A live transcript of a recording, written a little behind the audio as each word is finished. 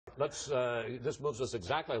This moves us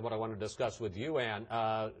exactly to what I want to discuss with you, Ann.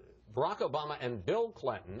 Barack Obama and Bill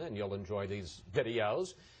Clinton, and you'll enjoy these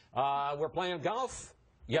videos, were playing golf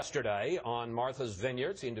yesterday on Martha's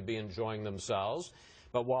Vineyard, seemed to be enjoying themselves.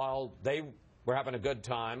 But while they were having a good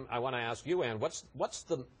time, I want to ask you, Ann, what's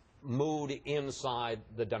the mood inside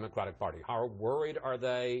the Democratic Party? How worried are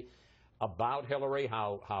they about Hillary?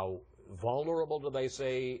 How vulnerable do they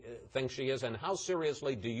think she is? And how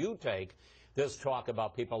seriously do you take this talk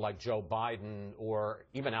about people like Joe Biden or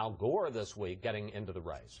even Al Gore this week getting into the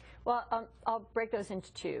race? Well, I'll break those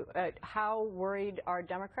into two. How worried are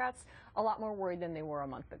Democrats? A lot more worried than they were a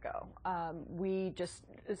month ago.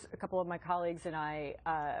 A couple of my colleagues and I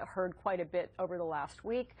heard quite a bit over the last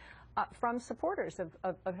week from supporters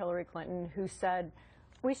of Hillary Clinton who said,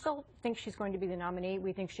 we still think she's going to be the nominee.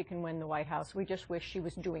 We think she can win the White House. We just wish she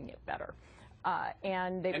was doing it better.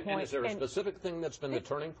 And is there a specific thing that's been the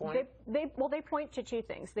turning point? They point to two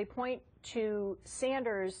things. They point to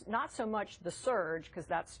Sanders, not so much the surge, because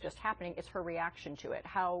that's just happening, it's her reaction to it.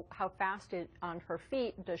 How fast on her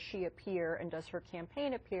feet does she appear, and does her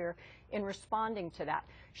campaign appear in responding to that?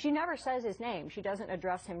 She never says his name. She doesn't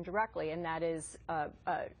address him directly, and that is a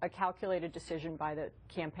calculated decision by the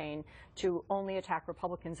campaign to only attack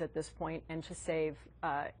Republicans at this point and to save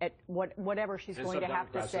whatever she's going to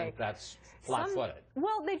have to say. That's flat-footed.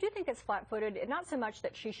 Well, they do think it's flat-footed. Not so much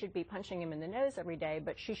that she should be punching him in the nose every day,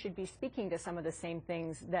 but she should be speaking to some of the same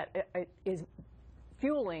things that is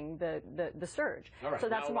fueling the surge. All right. So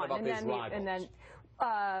that's now, one. And then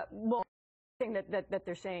well, the thing that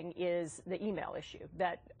they're saying is the email issue,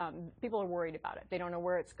 that people are worried about it. They don't know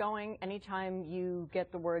where it's going. Anytime you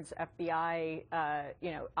get the words FBI,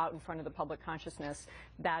 out in front of the public consciousness,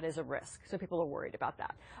 that is a risk. So people are worried about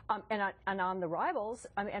that. And on the rivals,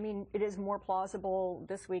 I mean, it is more plausible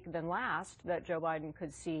this week than last that Joe Biden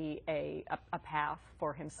could see a path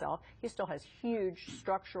for himself. He still has huge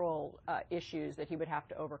structural issues that he would have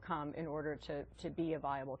to overcome in order to be a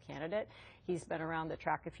viable candidate. He's been around the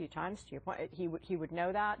track a few times. To your point, he would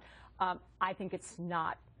know that. I think it's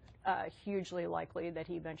not hugely likely that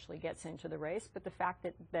he eventually gets into the race, but the fact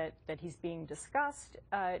that he's being discussed,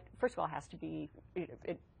 first of all, has to be.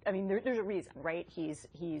 I mean, there's a reason, right? He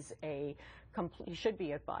should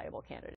be a viable candidate.